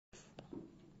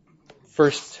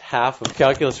first half of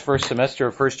calculus, first semester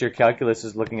of first year calculus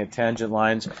is looking at tangent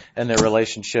lines and their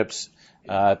relationships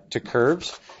to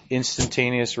curves,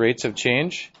 instantaneous rates of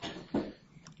change.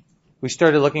 We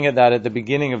started looking at that at the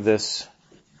beginning of this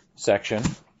section.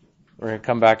 We're going to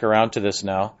come back around to this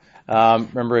now.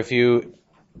 Remember, if you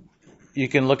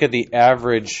can look at the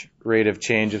average rate of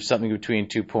change of something between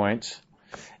 2 points,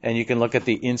 and you can look at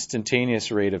the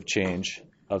instantaneous rate of change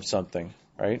of something,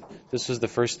 right? This was the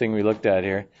first thing we looked at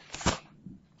here.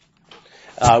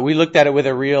 We looked at it with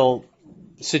a real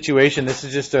situation. This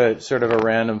is just a sort of a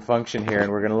random function here,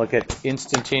 and we're going to look at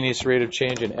instantaneous rate of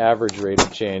change and average rate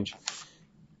of change.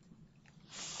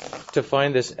 To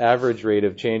find this average rate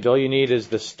of change, all you need is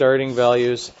the starting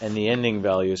values and the ending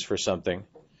values for something.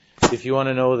 If you want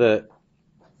to know the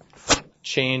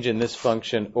change in this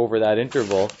function over that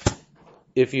interval,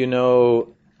 if you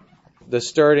know the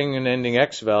starting and ending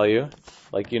x value,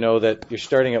 like you know that you're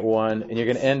starting at 1 and you're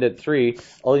going to end at 3,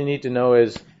 all you need to know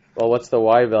is, well, what's the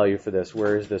y value for this?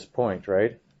 Where is this point,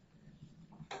 right?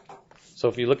 So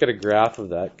if you look at a graph of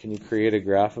that, can you create a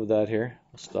graph of that here?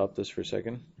 I'll stop this for a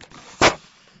second.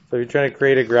 So if you're trying to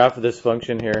create a graph of this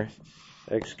function here,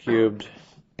 x cubed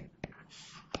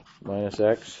minus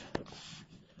x.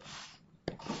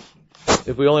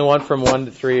 If we only want from 1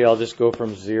 to 3, I'll just go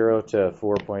from 0 to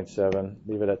 4.7.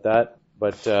 Leave it at that.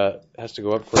 But it has to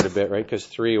go up quite a bit, right? Because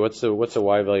 3, what's the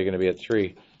y value going to be at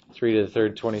 3? 3 to the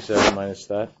third, 27 minus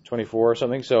that, 24 or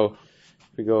something. So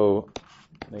if we go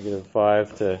negative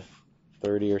 5 to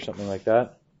 30 or something like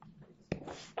that.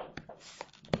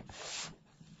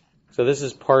 So this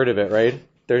is part of it, right?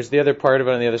 There's the other part of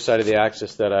it on the other side of the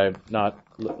axis that I'm not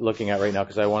looking at right now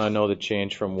because I want to know the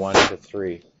change from 1 to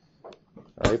 3.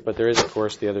 All right, but there is, of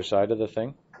course, the other side of the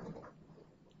thing.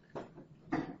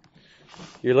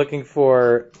 You're looking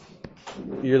for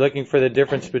the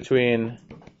difference between,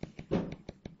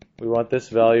 we want this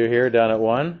value here down at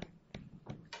 1.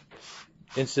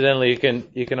 Incidentally,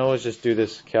 you can always just do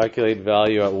this calculate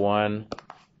value at 1.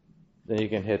 Then you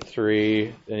can hit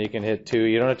 3, then you can hit 2.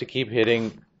 You don't have to keep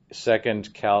hitting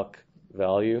second calc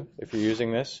value if you're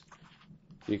using this.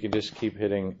 You can just keep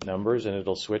hitting numbers and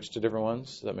it'll switch to different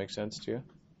ones. Does that make sense to you?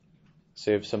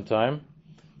 Save some time.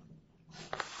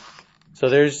 So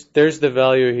there's the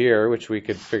value here, which we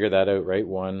could figure that out, right?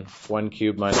 1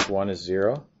 cubed minus 1 is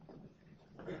 0.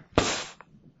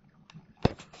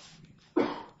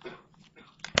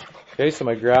 Okay, so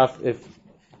my graph, if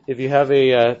you have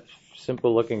a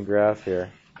simple looking graph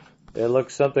here, it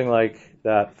looks something like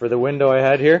that. For the window I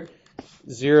had here,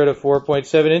 0 to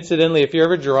 4.7. Incidentally, if you're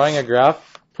ever drawing a graph,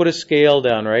 put a scale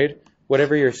down, right?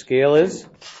 Whatever your scale is,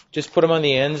 just put them on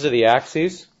the ends of the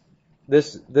axes.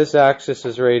 This axis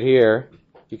is right here.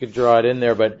 You could draw it in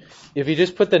there, but if you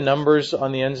just put the numbers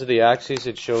on the ends of the axes,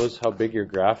 it shows how big your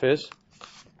graph is.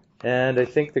 And I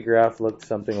think the graph looked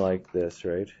something like this,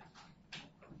 right?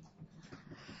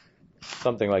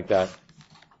 Something like that.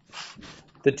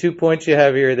 The 2 points you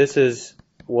have here, this is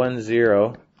 1,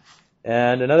 0.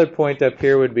 And another point up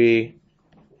here would be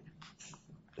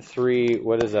 3,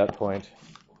 what is that point?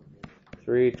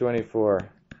 324.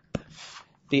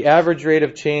 The average rate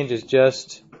of change is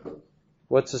just,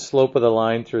 what's the slope of the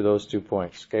line through those 2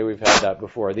 points? Okay, we've had that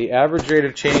before. The average rate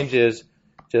of change is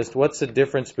just, what's the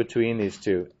difference between these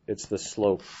two? It's the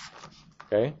slope.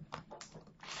 Okay?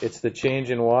 It's the change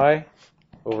in y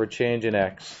over change in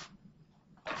x.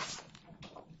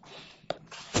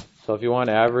 So if you want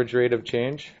average rate of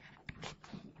change,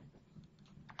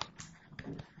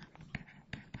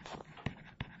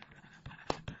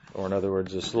 or in other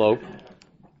words, the slope,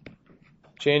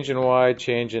 change in y,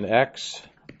 change in x,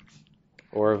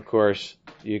 or of course,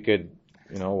 you could,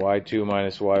 y2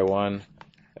 minus y1,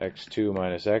 x2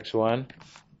 minus x1,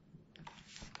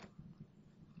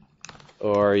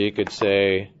 or you could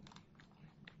say,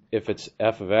 if it's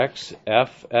f of x,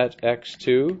 f at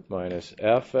x2 minus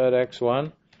f at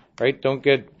x1, right? Don't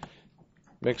get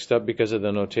mixed up because of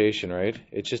the notation, right?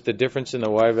 It's just the difference in the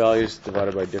y values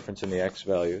divided by difference in the x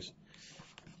values.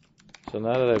 So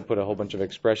now that I've put a whole bunch of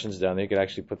expressions down, you could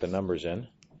actually put the numbers in.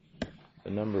 The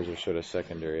numbers are sort of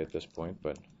secondary at this point,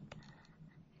 but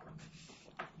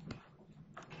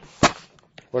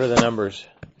what are the numbers?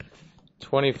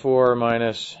 24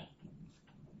 minus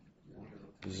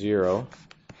 0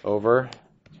 over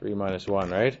 3 minus 1,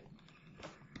 right?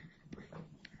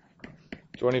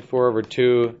 24 over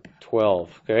 2,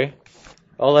 12, okay?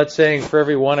 All that's saying, for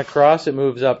every 1 across, it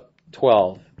moves up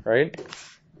 12, right?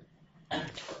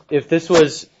 If this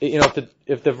was,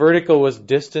 if the vertical was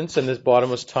distance and this bottom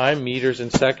was time, meters and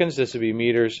seconds, this would be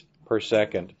meters per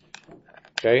second.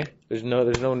 Okay? There's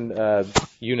no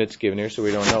units given here, so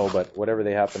we don't know, but whatever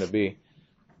they happen to be.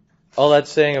 all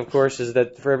that's saying, of course, is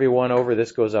that for every 1 over,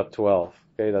 this goes up 12.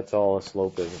 Okay, that's all a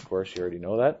slope is, of course. You already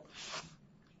know that.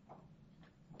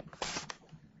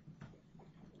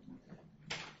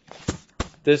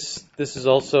 This is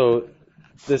also,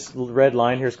 this red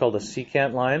line here is called a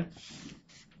secant line.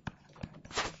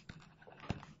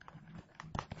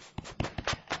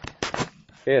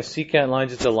 Okay, a secant line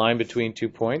is just a line between 2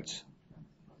 points.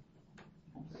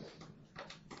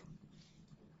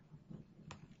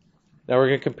 Now we're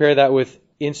going to compare that with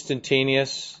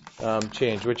instantaneous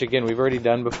change, which again we've already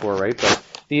done before, right? But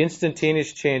the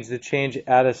instantaneous change, the change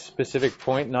at a specific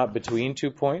point, not between 2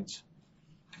 points.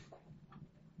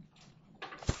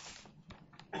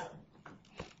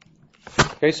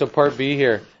 Okay, so part B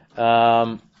here,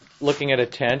 looking at a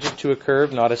tangent to a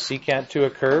curve, not a secant to a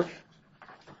curve.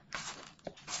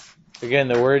 Again,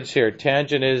 the words here,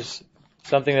 tangent is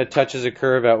something that touches a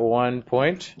curve at 1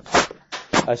 point.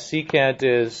 A secant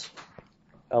is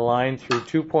a line through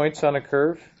 2 points on a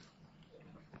curve.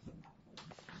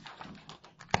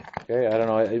 Okay, I don't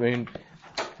know, I mean,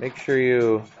 make sure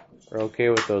you are okay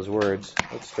with those words.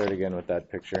 Let's start again with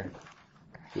that picture.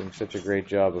 Doing such a great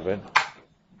job of it.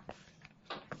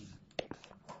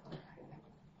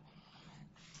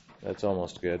 That's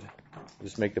almost good.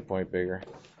 Just make the point bigger.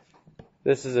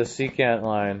 This is a secant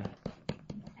line.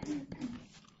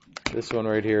 This one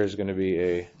right here is going to be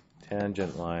a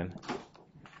tangent line.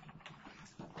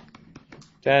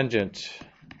 Tangent.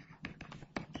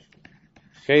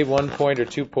 Okay, 1 point or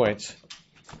 2 points.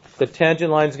 The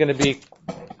tangent line is going to be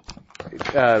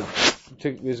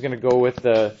is going to go with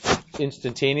the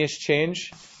instantaneous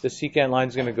change. The secant line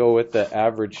is going to go with the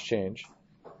average change.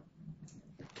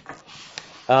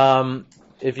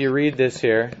 If you read this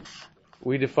here,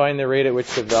 we define the rate at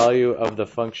which the value of the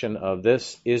function of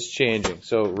this is changing.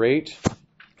 So rate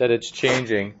that it's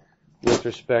changing with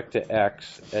respect to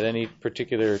x at any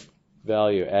particular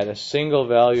value, at a single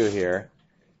value here,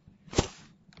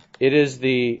 it is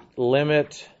the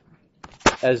limit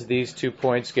as these 2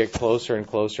 points get closer and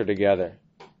closer together.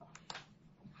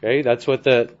 Okay, that's what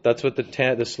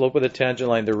the slope of the tangent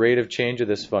line, the rate of change of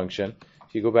this function.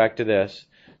 If you go back to this,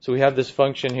 so we have this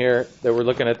function here that we're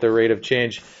looking at the rate of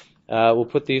change. We'll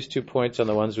put these 2 points on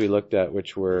the ones we looked at,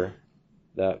 which were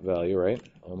that value, right?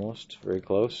 Almost, very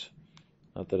close.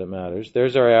 Not that it matters.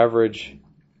 There's our average.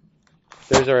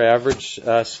 There's our average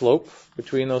slope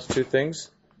between those two things.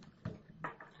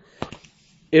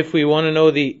 If we want to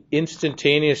know the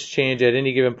instantaneous change at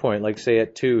any given point, like say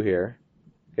at 2 here,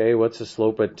 okay, what's the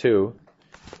slope at 2?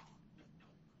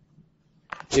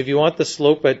 If you want the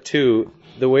slope at 2,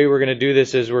 the way we're going to do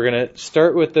this is we're going to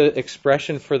start with the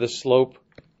expression for the slope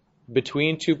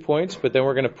between 2 points, but then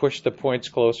we're going to push the points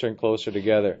closer and closer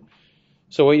together.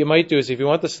 So what you might do is if you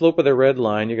want the slope of the red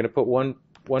line, you're going to put one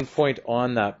point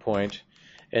on that point,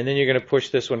 and then you're going to push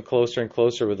this one closer and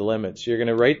closer with the limits. You're going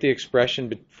to write the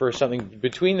expression for something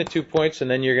between the 2 points, and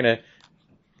then you're going to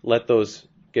let those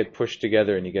get pushed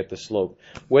together and you get the slope.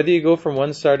 Whether you go from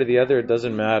one side to the other, it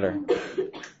doesn't matter.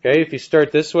 Okay, if you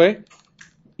start this way,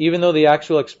 even though the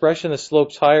actual expression, the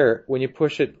slope's higher, when you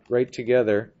push it right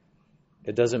together,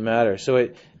 it doesn't matter. So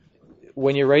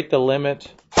when you write the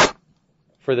limit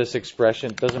for this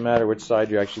expression, it doesn't matter which side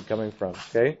you're actually coming from.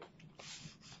 Okay?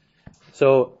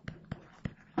 So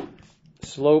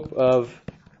slope of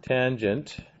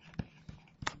tangent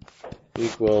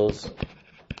equals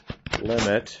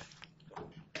limit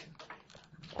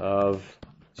of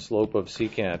slope of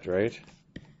secant, right?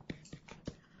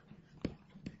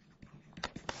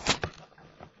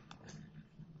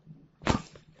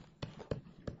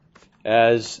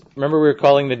 Remember we were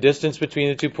calling the distance between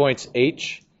the 2 points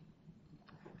h,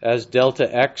 as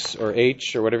delta x or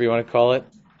h or whatever you want to call it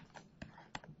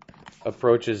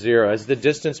approaches 0, as the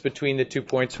distance between the 2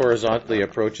 points horizontally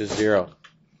approaches 0.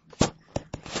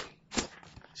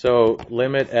 So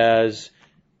limit as,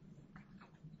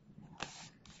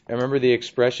 remember the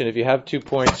expression, if you have 2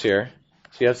 points here,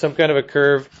 so you have some kind of a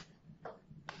curve,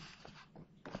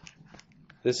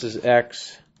 this is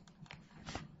x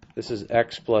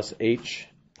plus h,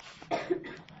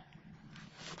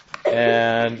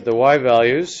 and the y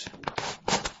values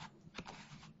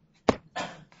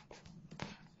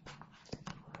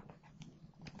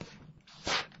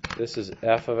this is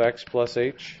f of x plus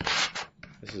h,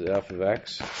 this is f of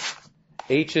x.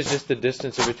 H is just the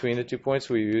distance in between the 2 points.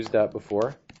 We've used that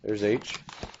before. There's h.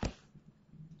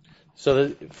 So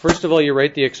first of all, you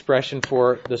write the expression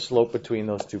for the slope between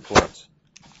those 2 points.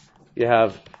 You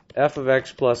have f of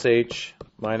x plus h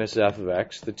minus f of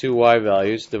x, the two y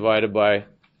values divided by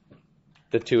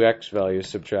the two x values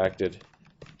subtracted.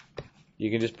 You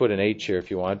can just put an h here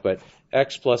if you want, but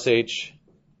x plus h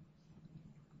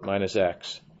minus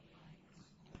x.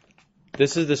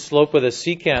 This is the slope of the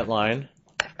secant line.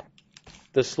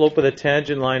 The slope of the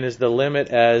tangent line is the limit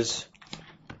as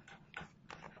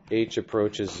h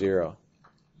approaches 0.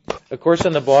 Of course,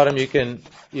 on the bottom you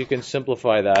can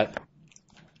simplify that,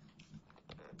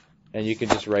 and you can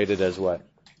just write it as what?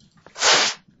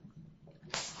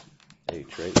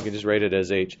 H, right? You can just write it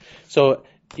as h. So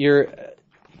your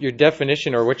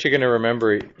definition, or what you're going to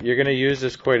remember, you're going to use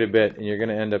this quite a bit, and you're going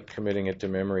to end up committing it to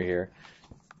memory here.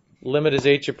 Limit as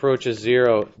h approaches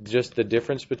 0, just the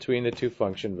difference between the two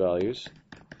function values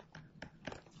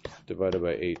divided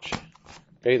by h.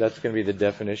 Okay, that's going to be the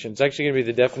definition. It's actually going to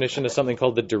be the definition of something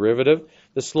called the derivative.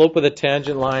 The slope of the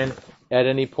tangent line at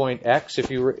any point x, if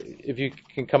you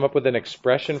can come up with an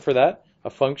expression for that,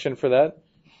 a function for that,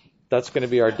 that's going to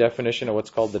be our definition of what's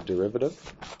called the derivative.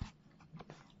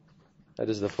 That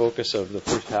is the focus of the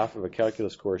first half of a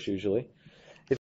calculus course usually.